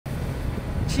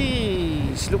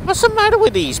Jeez, look, what's the matter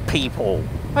with these people?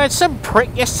 I had some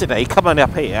prick yesterday coming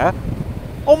up here,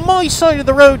 on my side of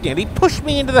the road nearly, pushed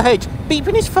me into the hedge,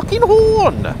 beeping his fucking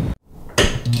horn.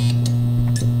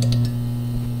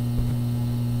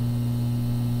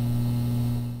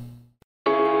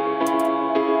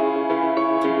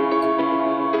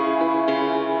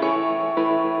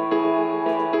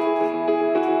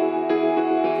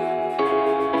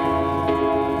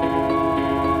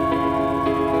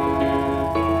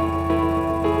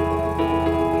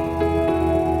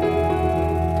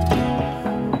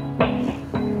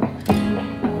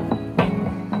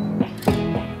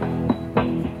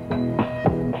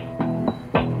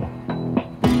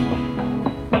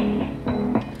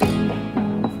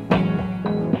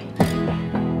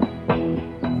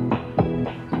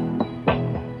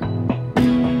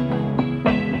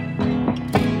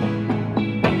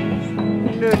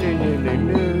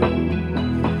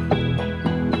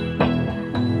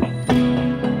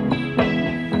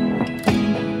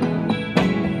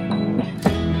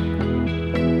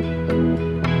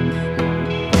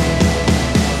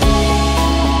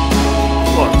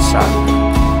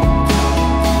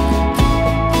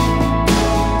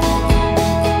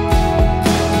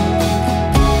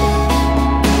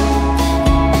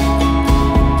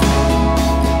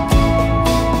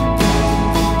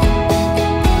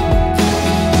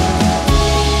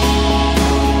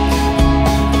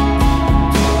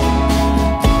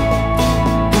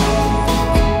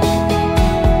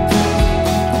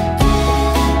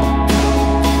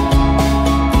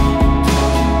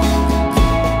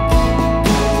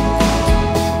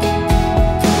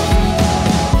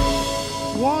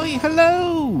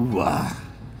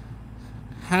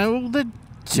 How the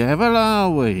devil are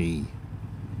we?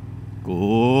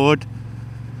 Good.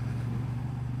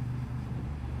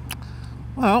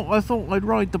 Well, I thought I'd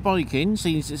ride the bike in,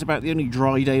 since it's about the only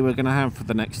dry day we're going to have for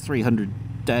the next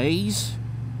 300 days.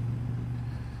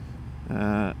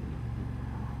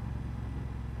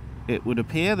 It would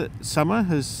appear that summer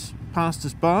has passed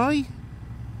us by.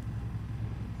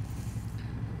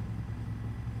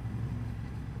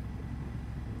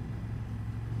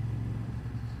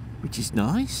 Which is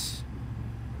nice.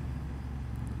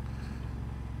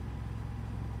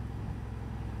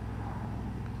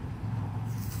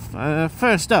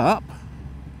 First up,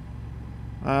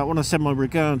 I want to send my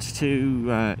regards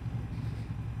to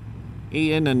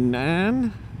Ian and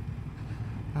Anne.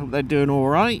 I hope they're doing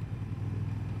alright.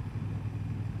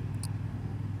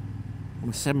 I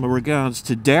want to send my regards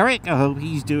to Derek. I hope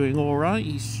he's doing alright.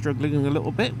 He's struggling a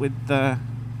little bit with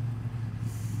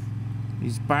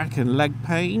his back and leg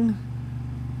pain.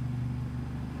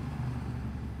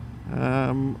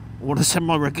 I want to send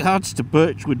my regards to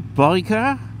Birchwood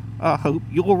Biker. I hope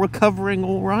you're recovering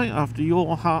alright after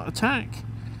your heart attack.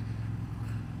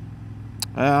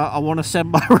 I want to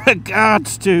send my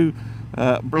regards to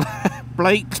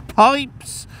Blake's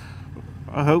Pipes.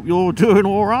 I hope you're doing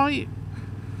alright.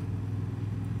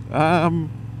 I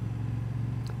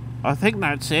think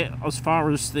that's it as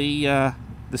far as the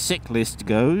sick list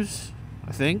goes.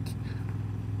 I think.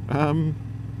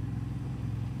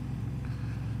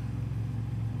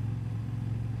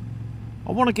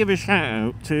 I want to give a shout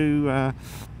out to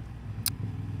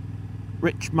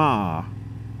Rich Ma.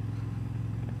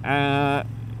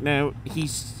 Now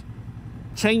he's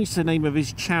changed the name of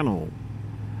his channel.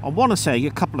 I want to say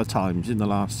a couple of times in the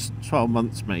last 12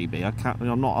 months, maybe. I'm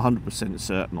not 100%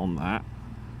 certain on that.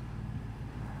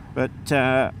 But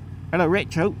hello,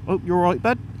 Rich. Hope you're all right,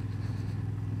 bud.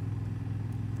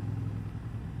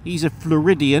 He's a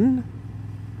Floridian,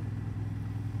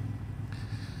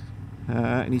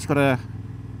 and he's got a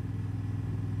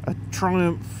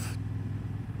Triumph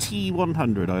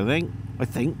T100, I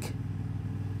think.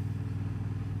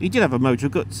 He did have a Moto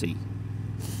Guzzi.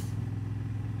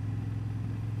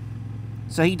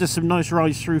 So he does some nice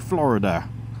rides through Florida.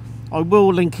 I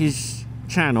will link his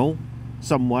channel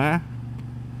somewhere.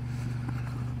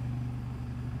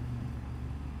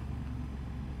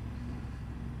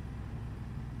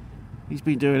 He's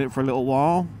been doing it for a little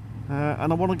while,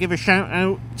 and I want to give a shout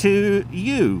out to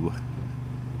you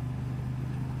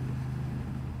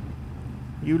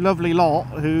lovely lot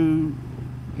who,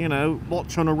 you know,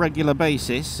 watch on a regular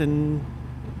basis and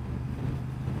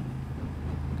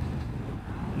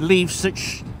leave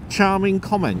such charming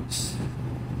comments,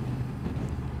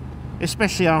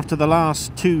 especially after the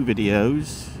last two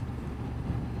videos,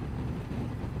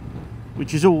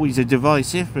 which is always a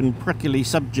divisive and prickly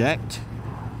subject.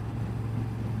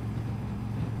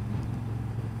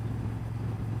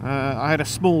 I had a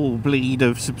small bleed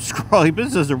of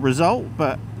subscribers as a result,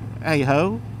 but hey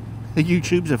ho,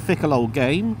 YouTube's a fickle old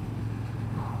game.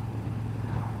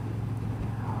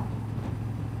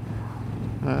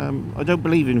 I don't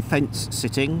believe in fence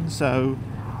sitting, so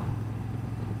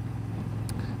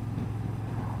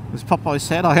as Popeye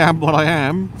said, I am what I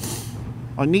am.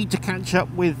 I need to catch up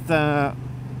with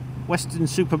Western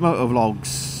Super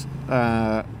Motovlog's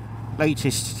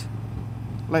latest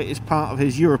part of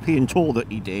his European tour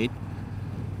that he did.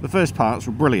 The first parts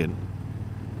were brilliant.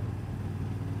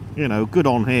 You know, good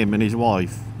on him and his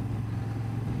wife.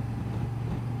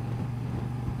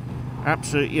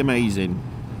 Absolutely amazing.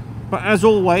 But as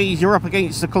always, you're up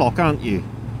against the clock, aren't you?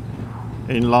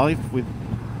 In life, with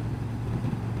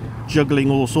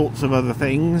juggling all sorts of other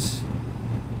things.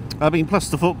 I mean, plus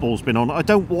the football's been on. I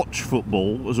don't watch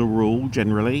football as a rule,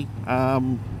 generally.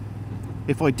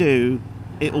 If I do,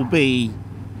 it'll be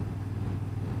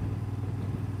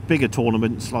bigger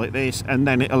tournaments like this, and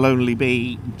then it'll only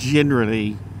be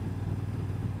generally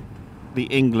the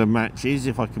England matches,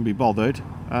 if I can be bothered.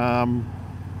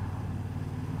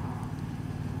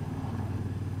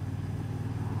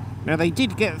 Now, they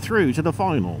did get through to the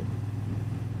final.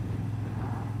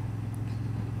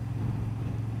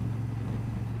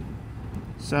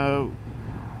 So,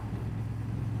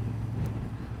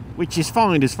 which is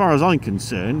fine as far as I'm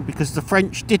concerned, because the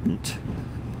French didn't.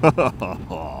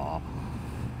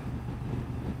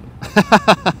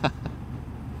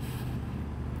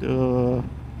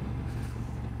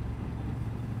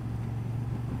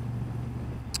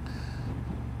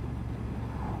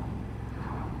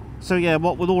 So yeah,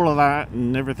 what with all of that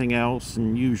and everything else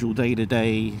and usual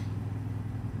day-to-day, you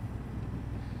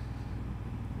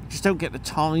just don't get the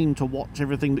time to watch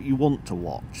everything that you want to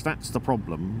watch. That's the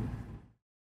problem.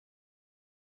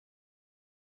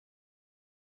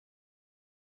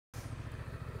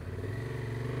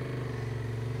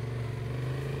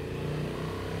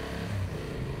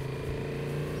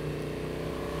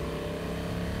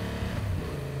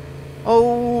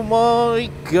 Oh my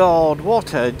God,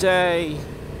 what a day.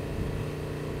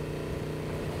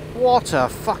 What a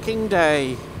fucking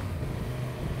day.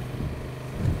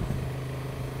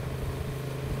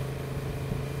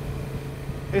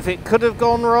 If it could have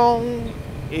gone wrong,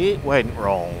 it went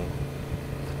wrong.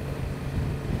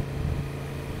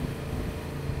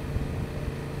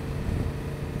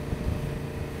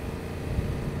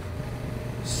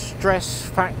 Stress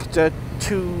factor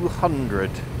 200.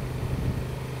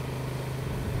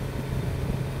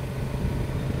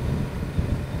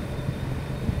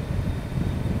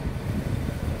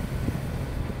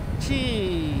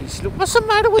 Jeez, look, what's the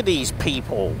matter with these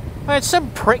people? I had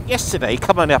some prick yesterday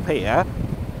coming up here,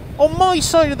 on my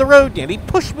side of the road nearly,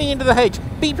 pushed me into the hedge,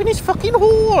 beeping his fucking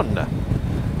horn.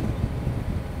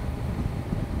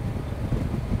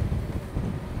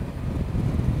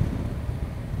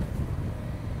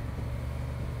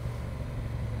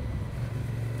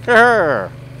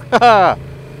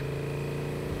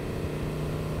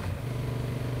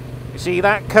 You see,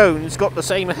 that cone's got the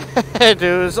same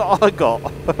hairdo as I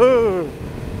got.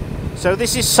 So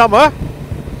this is summer.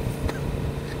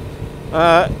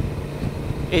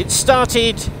 It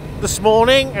started this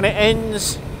morning and it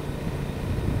ends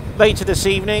later this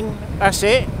evening. That's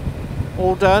it.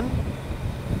 All done.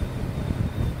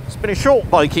 It's been a short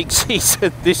biking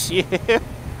season this year.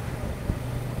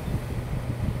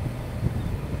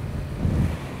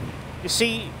 You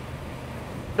see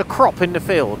the crop in the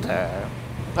field there.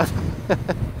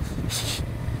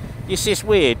 It's just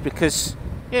weird because,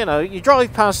 you know, you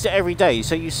drive past it every day,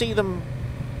 so you see them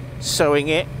sowing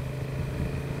it,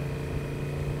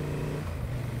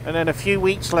 and then a few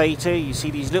weeks later you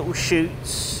see these little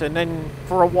shoots, and then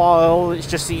for a while it's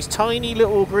just these tiny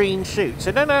little green shoots,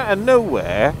 and then out of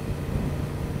nowhere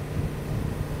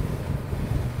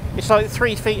it's like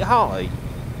 3 feet high.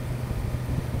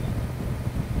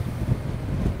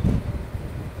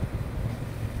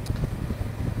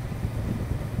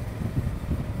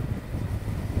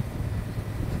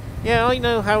 Yeah, I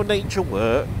know how nature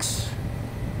works.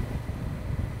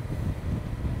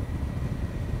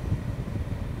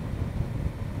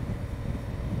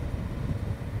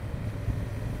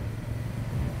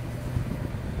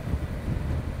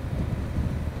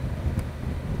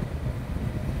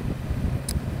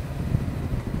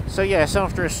 So yes,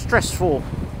 after a stressful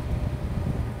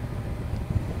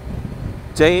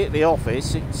day at the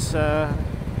office, it's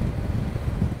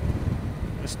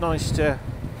nice to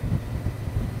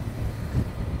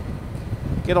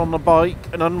get on the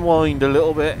bike and unwind a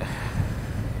little bit.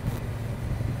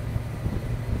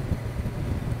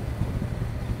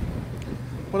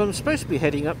 Well, I'm supposed to be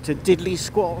heading up to Diddley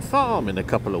Squat Farm in a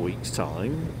couple of weeks'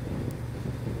 time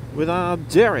with our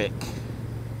Derek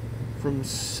from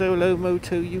Solo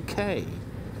Moto UK.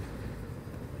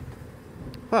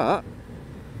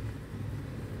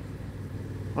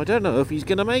 I don't know if he's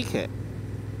going to make it.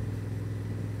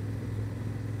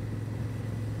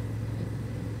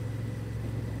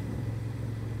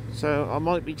 So I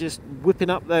might be just whipping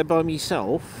up there by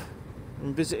myself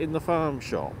and visiting the farm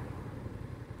shop.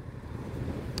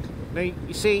 Now,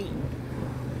 you see,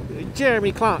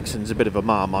 Jeremy Clarkson's a bit of a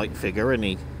Marmite figure, isn't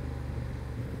he?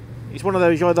 He's one of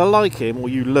those, you either like him or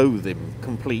you loathe him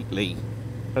completely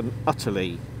and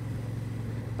utterly.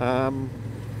 But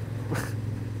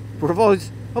I've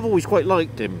always quite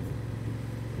liked him.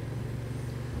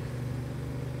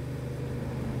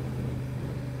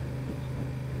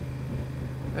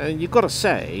 And you've got to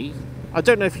say, I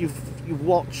don't know if you've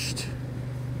watched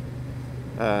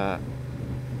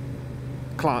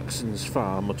Clarkson's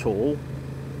Farm at all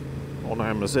on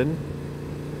Amazon,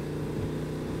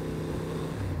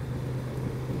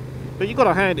 but you've got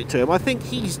to hand it to him. I think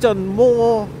he's done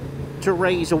more to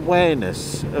raise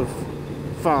awareness of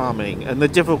farming and the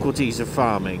difficulties of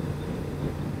farming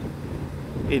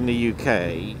in the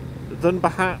UK than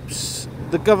perhaps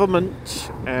the government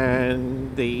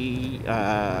and the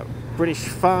British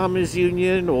Farmers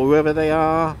Union, or whoever they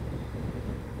are,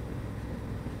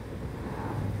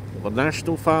 or the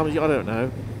National Farmers, I don't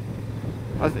know.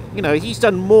 You know, he's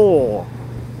done more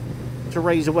to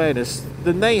raise awareness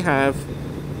than they have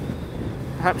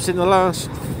perhaps in the last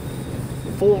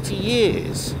 40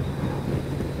 years.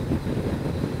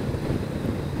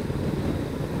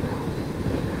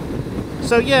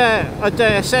 So yeah, I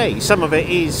dare say some of it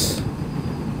is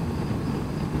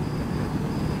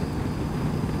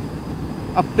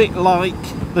a bit like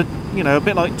a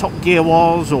bit like Top Gear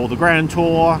was, or the Grand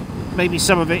Tour. Maybe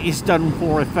some of it is done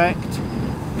for effect.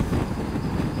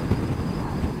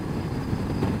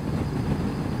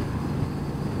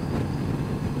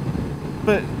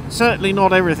 But certainly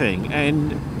not everything,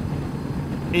 and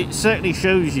it certainly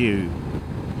shows you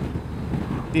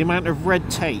the amount of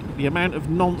red tape, the amount of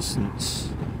nonsense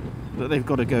that they've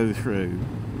got to go through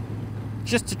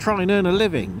just to try and earn a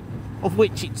living, of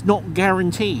which it's not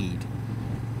guaranteed,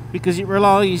 because it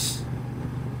relies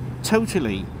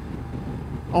totally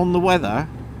on the weather.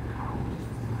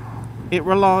 It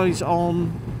relies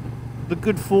on the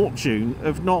good fortune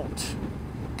of not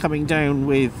coming down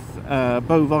with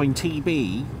bovine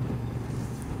TB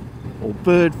or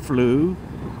bird flu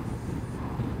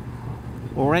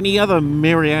or any other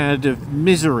myriad of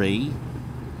misery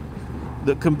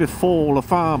that can befall a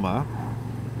farmer.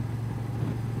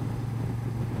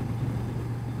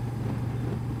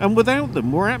 And without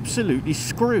them, we're absolutely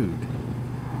screwed.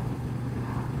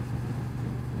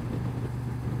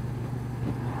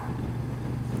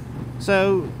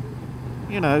 So,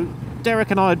 you know,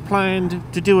 Derek and I had planned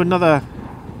to do another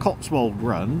Cotswold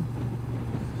run.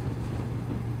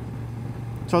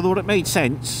 So I thought it made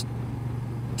sense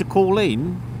to call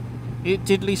in at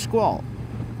Diddley Squat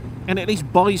and at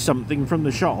least buy something from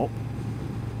the shop,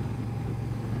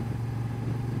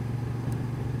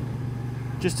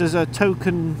 just as a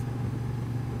token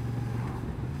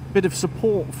bit of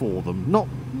support for them. Not,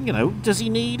 you know, does he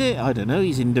need it? I don't know.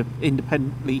 He's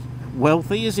independently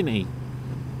wealthy, isn't he?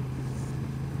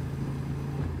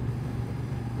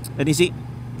 And is it,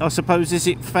 I suppose, is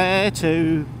it fair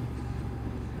to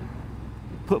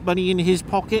put money in his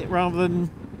pocket rather than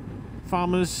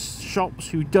farmers' shops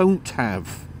who don't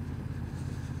have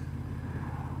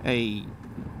a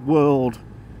world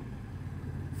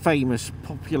famous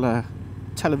popular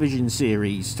television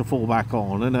series to fall back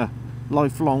on and a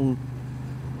lifelong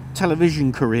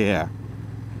television career?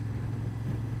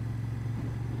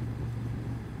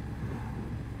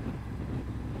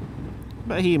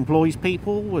 But he employs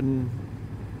people, and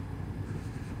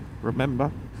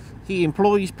remember, he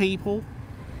employs people.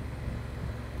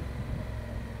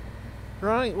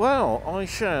 Right, well, I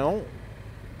shall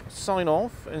sign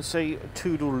off and say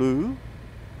toodaloo.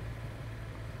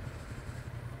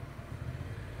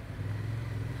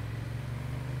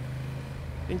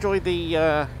 Enjoy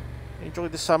the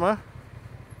summer.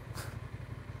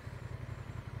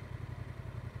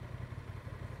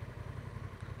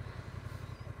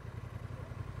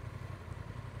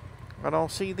 And I'll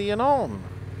see thee anon.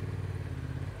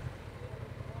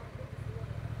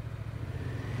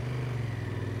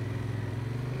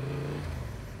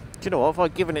 Do you know what? If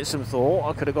I'd given it some thought,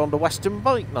 I could have gone to Western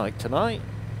Bike Night tonight.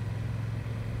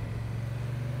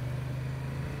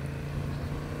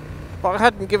 But I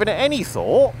hadn't given it any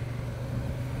thought,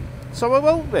 so I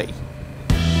won't be.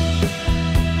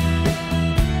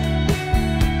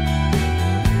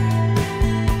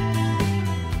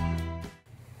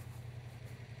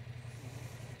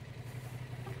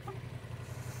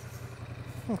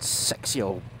 Sexy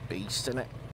old beast, isn't it?